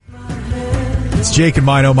It's Jake and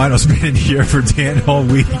Mino. Mino's been in here for Dan all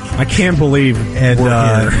week. I can't believe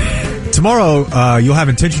we're here. Tomorrow, you'll have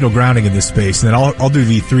intentional grounding in this space, and then I'll do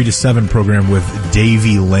the 3 to 7 program with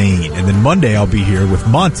Davey Lane. And then Monday, I'll be here with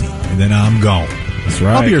Monty, and then I'm gone. That's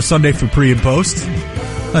right. I'll be here Sunday for pre and post.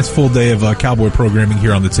 Nice full day of Cowboy programming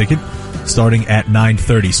here on the ticket, starting at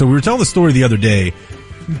 9:30. So we were telling the story the other day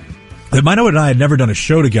that Mino and I had never done a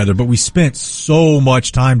show together, but we spent so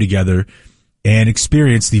much time together and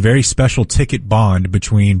experienced the very special ticket bond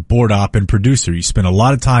between board op and producer. You spend a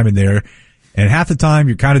lot of time in there, and half the time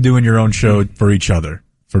you're kind of doing your own show for each other,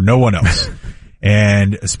 for no one else.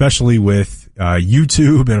 And especially with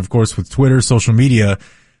YouTube and, of course, with Twitter, social media,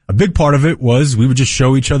 a big part of it was we would just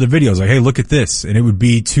show each other videos like, hey, look at this. And it would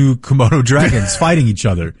be 2 Komodo dragons fighting each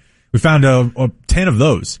other. We found 10 of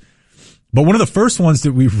those. But one of the first ones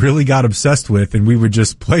that we really got obsessed with and we would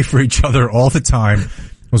just play for each other all the time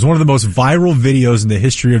was one of the most viral videos in the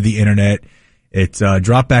history of the internet. It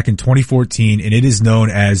dropped back in 2014, and it is known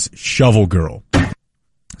as Shovel Girl.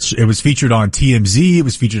 It was featured on TMZ. It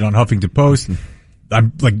was featured on Huffington Post.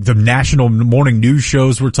 Like the national morning news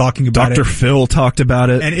shows were talking about it. Dr. Phil talked about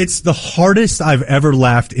it. And it's the hardest I've ever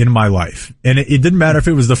laughed in my life. And it didn't matter if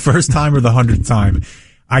it was the first time or the 100th time.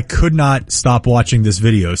 I could not stop watching this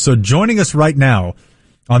video. So joining us right now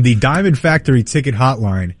on the Diamond Factory ticket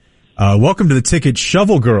hotline, welcome to the ticket,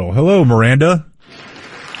 Shovel Girl. Hello, Miranda.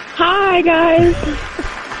 Hi, guys.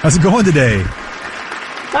 How's it going today?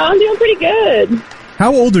 I'm doing pretty good.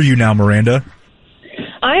 How old are you now, Miranda?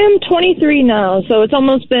 I am 23 now, so it's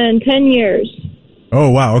almost been 10 years. Oh,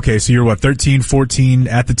 wow. Okay, so you're, 13, 14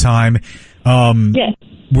 at the time. Yes.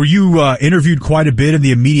 Were you interviewed quite a bit in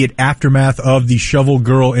the immediate aftermath of the Shovel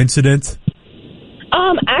Girl incident?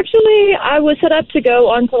 Actually, I was set up to go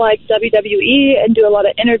on to, WWE and do a lot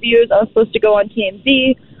of interviews. I was supposed to go on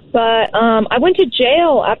TMZ, but I went to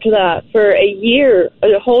jail after that for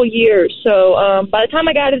a whole year. So by the time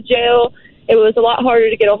I got out of jail, it was a lot harder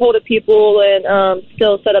to get a hold of people and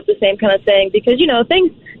still set up the same kind of thing because,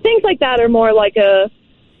 things like that are more like a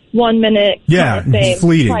 1 minute kind of thing,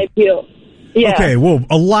 fleeting type deal. Yeah. Okay, well,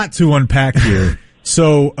 a lot to unpack here.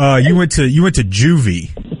 So you went to juvie.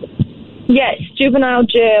 Yes, juvenile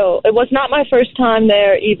jail. It was not my first time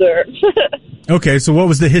there either. Okay, so what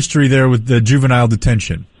was the history there with the juvenile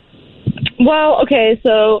detention? Well, okay,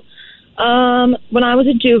 so when I was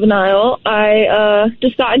a juvenile, I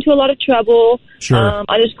just got into a lot of trouble. Sure.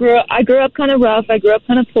 I grew up kind of rough. I grew up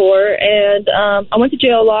kind of poor, and I went to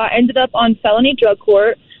jail a lot. Ended up on felony drug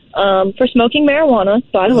court for smoking marijuana.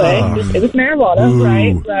 By the way, it was marijuana. Ooh.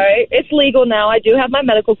 Right. It's legal now. I do have my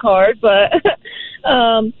medical card, but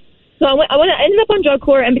so I ended up on drug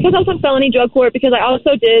court, and because I was on felony drug court, because I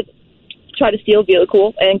also did try to steal a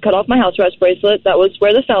vehicle and cut off my house arrest bracelet. That was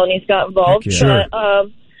where the felonies got involved. Okay. Sure. But,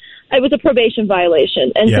 it was a probation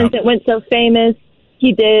violation, and since it went so famous,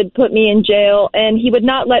 he did put me in jail, and he would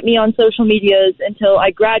not let me on social medias until I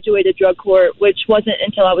graduated drug court, which wasn't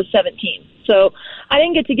until I was 17. So I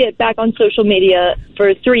didn't get back on social media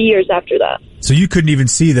for 3 years after that. So you couldn't even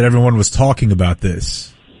see that everyone was talking about this.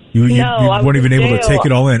 You weren't even able to take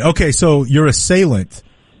it all in. Okay, so your assailant,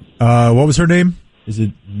 what was her name? Is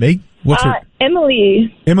it Meg? What's her?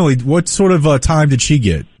 Emily. Emily, what sort of time did she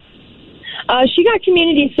get? She got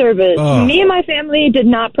community service. Me and my family did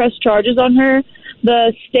not press charges on her.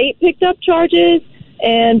 The state picked up charges,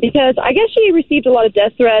 and because I guess she received a lot of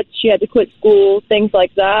death threats, she had to quit school, things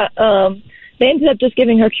like that. They ended up just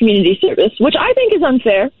giving her community service, which I think is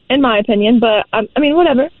unfair, in my opinion, but I mean,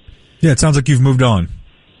 whatever. Yeah, it sounds like you've moved on.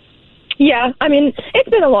 Yeah, I mean, it's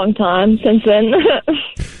been a long time since then.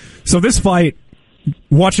 So this fight,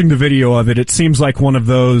 watching the video of it, it seems like one of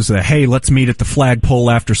those, hey, let's meet at the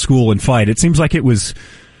flagpole after school and fight. It seems like it was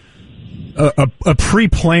a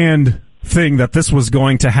pre-planned thing that this was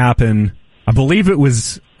going to happen. I believe it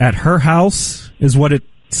was at her house, is what it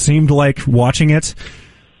seemed like watching it.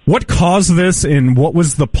 What caused this, and what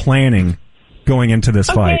was the planning going into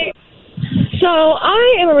this fight? So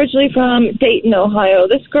I am originally from Dayton, Ohio.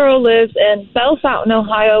 This girl lives in Bell Fountain,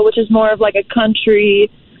 Ohio, which is more of like a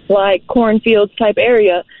country, like cornfields type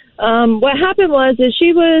area. What happened was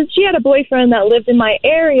she had a boyfriend that lived in my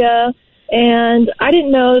area, and I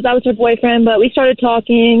didn't know that was her boyfriend, but we started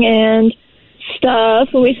talking and stuff,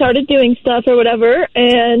 and we started doing stuff or whatever,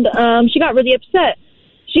 and she got really upset.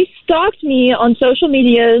 She stalked me on social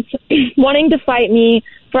medias, wanting to fight me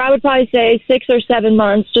for, I would probably say, 6 or 7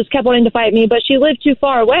 months, just kept wanting to fight me, but she lived too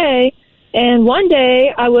far away. And one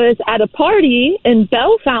day I was at a party in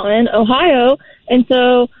Bell Fountain, Ohio, and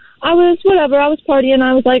so I was partying.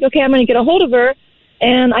 I was like, okay, I'm going to get a hold of her.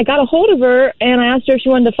 And I got a hold of her, and I asked her if she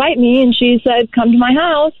wanted to fight me, and she said, come to my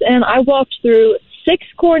house. And I walked through 6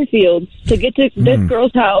 cornfields to get to this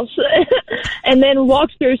girl's house, and then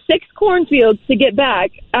walked through 6 cornfields to get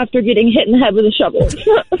back after getting hit in the head with a shovel.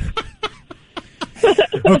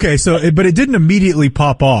 Okay, but it didn't immediately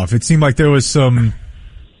pop off. It seemed like there was some,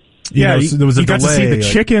 there was a delay. You got to see the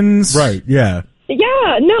chickens. Right, yeah.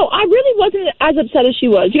 Yeah, no, I really wasn't as upset as she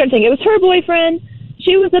was. You got to think, it was her boyfriend.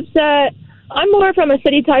 She was upset. I'm more from a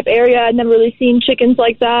city-type area. I'd never really seen chickens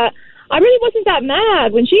like that. I really wasn't that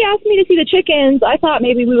mad. When she asked me to see the chickens, I thought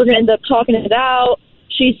maybe we were going to end up talking it out.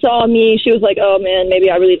 She saw me. She was like, oh, man,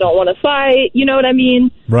 maybe I really don't want to fight. You know what I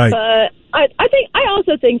mean? Right. But I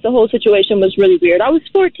also think the whole situation was really weird. I was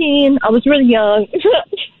 14. I was really young.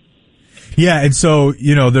 Yeah, and so,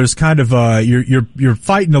 there's kind of, you're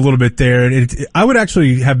fighting a little bit there. And I would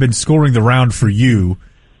actually have been scoring the round for you.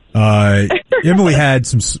 Emily had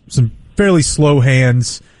some fairly slow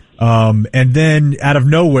hands. And then out of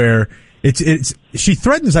nowhere, she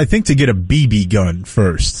threatens, I think, to get a BB gun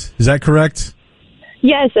first. Is that correct?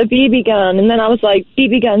 Yes, a BB gun. And then I was like,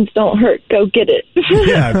 BB guns don't hurt. Go get it.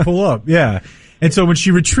 Yeah, pull up. Yeah. And so when she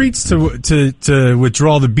retreats to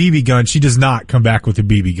withdraw the BB gun, she does not come back with a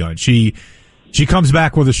BB gun. She comes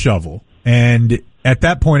back with a shovel. And at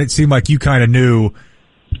that point, it seemed like you kind of knew,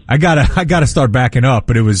 I gotta start backing up,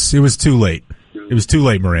 but it was too late. It was too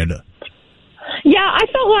late, Miranda. Yeah, I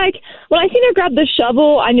felt like when I seen her grab the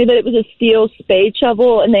shovel, I knew that it was a steel spade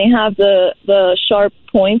shovel, and they have the sharp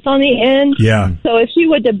points on the end. Yeah. So if she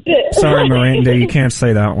would have Sorry, Miranda, you can't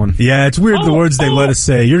say that one. Yeah, it's weird the words they let us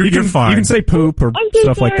say. You're fine. You can say poop or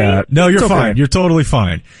stuff like that. No, you're fine. Okay. You're totally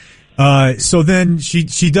fine. So then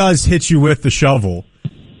she does hit you with the shovel.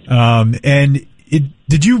 And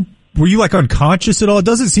were you like unconscious at all? It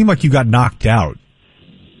doesn't seem like you got knocked out.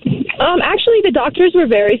 Actually, the doctors were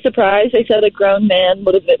very surprised. They said a grown man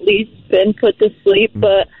would have at least been put to sleep,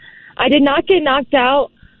 but I did not get knocked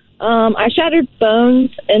out. I shattered bones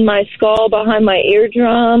in my skull behind my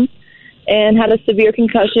eardrum and had a severe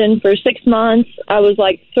concussion for 6 months. I was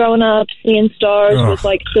like throwing up, seeing stars with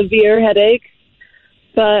like severe headaches.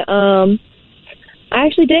 But I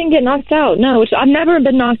actually didn't get knocked out. No, which I've never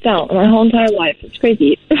been knocked out in my whole entire life. It's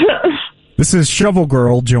crazy. This is Shovel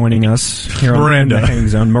Girl joining us here on the Hang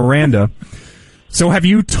Zone. Miranda. So have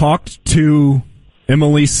you talked to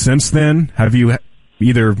Emily since then? Have you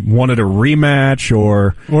either wanted a rematch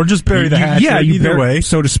or just bury the hatchet? Yeah, either way,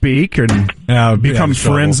 so to speak, and become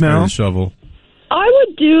friends now. Shovel. I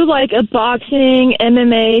would do like a boxing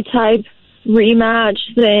MMA type rematch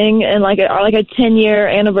thing and like a 10-year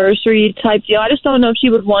anniversary type deal. I just don't know if she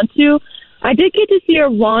would want to. I did get to see her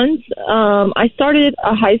once. I started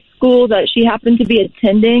a high school that she happened to be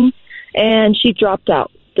attending, and she dropped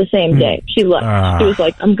out the same day. She left. She was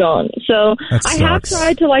like, I'm gone. So I have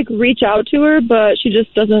tried to like reach out to her, but she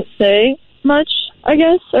just doesn't say much, I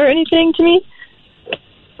guess, or anything to me.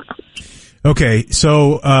 Okay,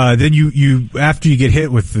 so then you after you get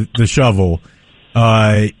hit with the shovel,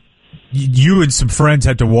 you and some friends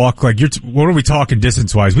had to walk like what are we talking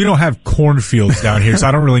distance wise? We don't have cornfields down here, so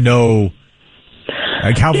I don't really know.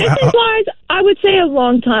 Like distance wise, I would say a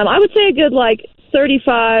long time. I would say a good like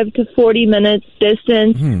 35 to 40 minutes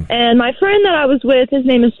distance. And my friend that I was with, his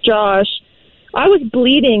name is Josh. I was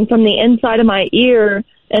bleeding from the inside of my ear,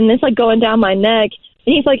 and it's like going down my neck.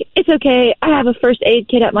 And he's like, it's okay. I have a first aid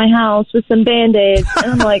kit at my house with some Band-Aids.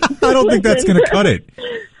 And I'm like, I don't think that's going to cut it.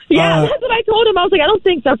 Yeah, that's what I told him. I was like, I don't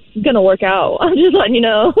think that's going to work out. I'm just letting you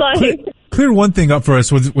know. Clear one thing up for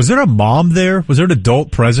us. Was there a mom there? Was there an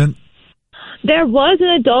adult present? There was an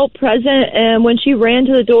adult present, and when she ran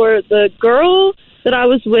to the door, the girl that I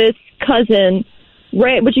was with, cousin,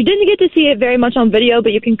 ran, but you didn't get to see it very much on video,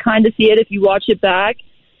 but you can kind of see it if you watch it back,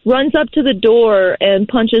 runs up to the door and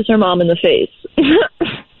punches her mom in the face.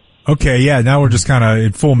 Okay, yeah, now we're just kind of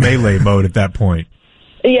in full melee mode at that point.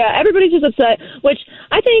 Yeah, everybody's just upset, which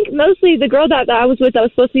I think mostly the girl that I was with that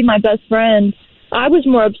was supposed to be my best friend, I was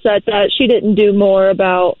more upset that she didn't do more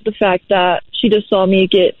about the fact that she just saw me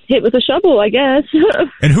get hit with a shovel, I guess.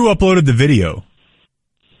 And who uploaded the video?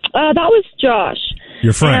 That was Josh.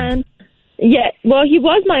 Your friend? And, yeah, well, he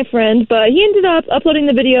was my friend, but he ended up uploading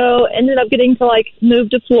the video, ended up getting to, like, move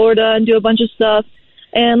to Florida and do a bunch of stuff.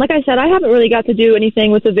 And like I said, I haven't really got to do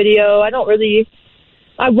anything with the video.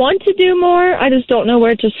 I want to do more. I just don't know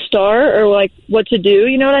where to start or, like, what to do,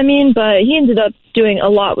 you know what I mean? But he ended up doing a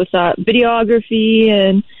lot with that videography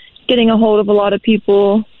and getting a hold of a lot of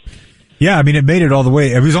people. Yeah, I mean, it made it all the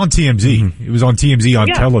way. It was on TMZ. Mm-hmm. It was on TMZ on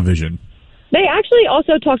television. They actually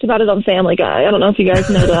also talked about it on Family Guy. I don't know if you guys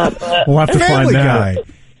know that. But we'll have to find that.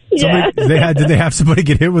 Guy. Did they have somebody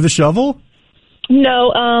get hit with a shovel?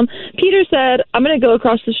 No, Peter said, I'm going to go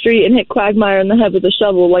across the street and hit Quagmire in the head with a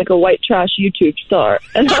shovel like a white trash YouTube star.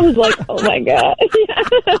 And I was like, oh, my God.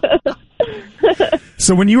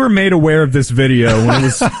 So when you were made aware of this video,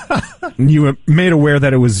 when you were made aware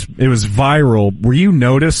that it was viral, were you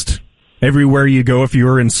noticed everywhere you go? If you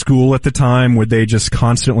were in school at the time, would they just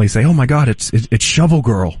constantly say, oh, my God, it's Shovel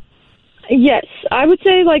Girl? Yes, I would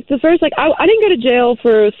say, like, the first, like, I didn't go to jail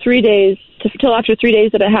for 3 days, till after 3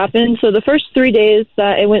 days that it happened. So the first 3 days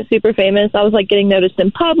that it went super famous, I was, like, getting noticed in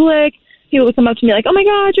public. People would come up to me like, oh, my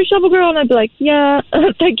God, you're Shovel Girl. And I'd be like, yeah,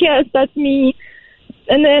 I guess that's me.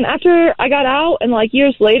 And then after I got out and, like,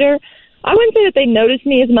 years later, I wouldn't say that they noticed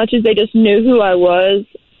me as much as they just knew who I was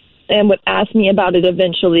and would ask me about it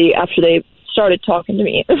eventually after they started talking to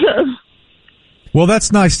me. Well,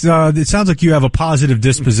 that's nice. It sounds like you have a positive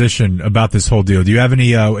disposition about this whole deal. Do you have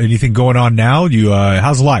anything going on now?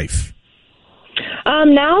 How's life?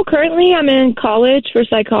 Now, currently, I'm in college for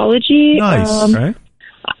psychology. Nice. Right.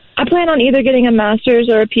 I plan on either getting a master's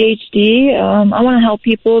or a PhD. I want to help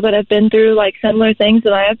people that have been through, like, similar things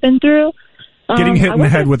that I have been through. Getting hit in the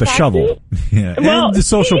head with a shovel. Yeah, well, and the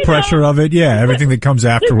social pressure of it. Yeah, everything that comes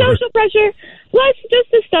afterward. The social pressure. Plus, just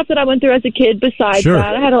the stuff that I went through as a kid. Besides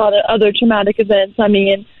that, I had a lot of other traumatic events. I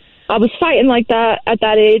mean, I was fighting like that at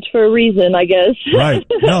that age for a reason, I guess. Right.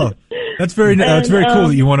 No, that's very cool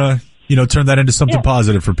that you want to, turn that into something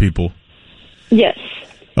positive for people. Yes.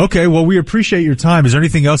 Okay. Well, we appreciate your time. Is there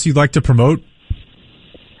anything else you'd like to promote?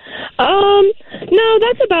 No,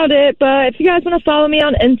 that's about it. But if you guys want to follow me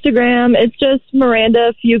on Instagram, it's just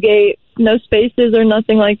Miranda Fugate, no spaces or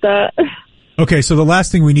nothing like that. Okay, so the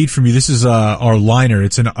last thing we need from you, this is our liner.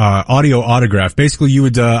 It's an audio autograph. Basically, you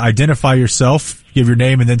would identify yourself, give your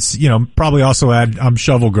name, and then probably also add I'm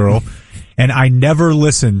Shovel Girl. And I never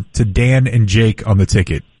listen to Dan and Jake on the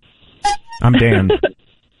ticket. I'm Dan.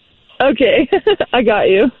 Okay, I got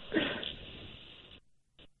you.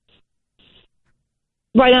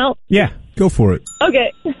 Right now? Yeah, go for it.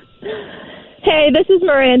 Okay. Hey, this is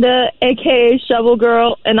Miranda, a.k.a. Shovel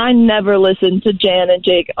Girl, and I never listen to Jan and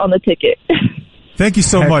Jake on the ticket. Thank you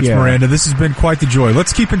so much, Miranda. This has been quite the joy.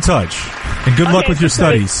 Let's keep in touch. And good luck with your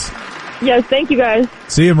studies. Yes, thank you, guys.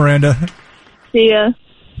 See you, Miranda. See ya.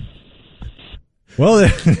 Well,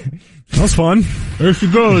 that was fun. There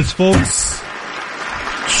she goes, folks.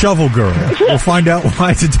 Shovel Girl. We'll find out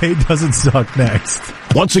why today doesn't suck next.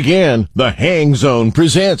 Once again, the Hang Zone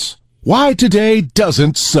presents Why Today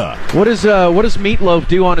Doesn't Suck. What does Meatloaf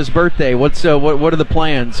do on his birthday? What are the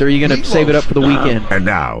plans? Are you going to save it up for the weekend? And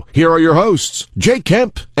now, here are your hosts, Jake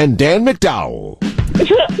Kemp and Dan McDowell.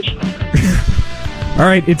 All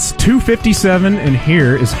right, it's 2:57, and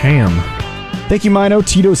here is Ham. Thank you, Mino.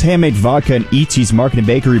 Tito's Handmade Vodka and E.T.'s Market and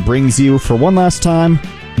Bakery brings you, for one last time,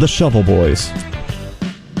 the Shovel Boys.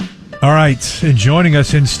 All right, and joining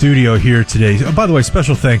us in studio here today. Oh, by the way,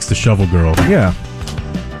 special thanks to Shovel Girl. Yeah.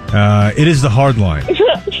 It is the hard line.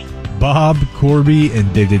 Bob, Corby,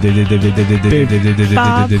 and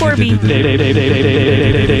Bob Corby.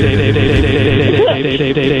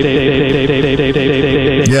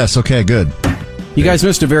 Yes, okay, good. You guys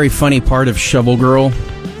missed a very funny part of Shovel Girl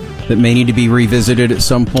that may need to be revisited at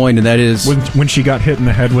some point, and that is when she got hit in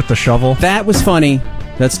the head with the shovel. That was funny.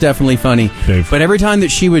 That's definitely funny. Dave. But every time that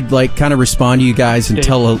she would kind of respond to you guys and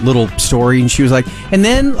tell a little story, and she was like, and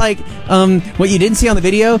then what you didn't see on the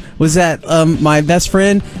video was that my best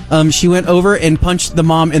friend, she went over and punched the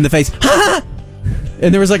mom in the face.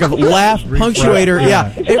 And there was like a laugh punctuator.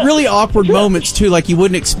 Yeah. It really awkward moments too, like you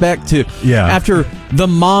wouldn't expect to. Yeah. After the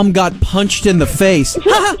mom got punched in the face.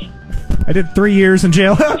 I did 3 years in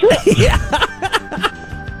jail.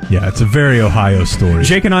 Yeah, it's a very Ohio story.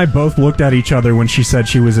 Jake and I both looked at each other when she said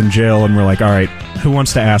she was in jail, and we're like, all right, who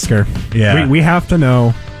wants to ask her? Yeah. We have to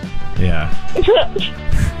know. Yeah.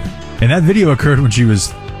 And that video occurred when she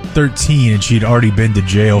was 13, and she'd already been to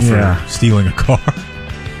jail for stealing a car.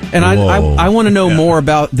 And I want to know more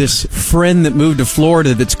about this friend that moved to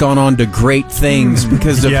Florida that's gone on to great things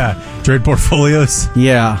because of... trade portfolios.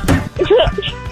 Yeah.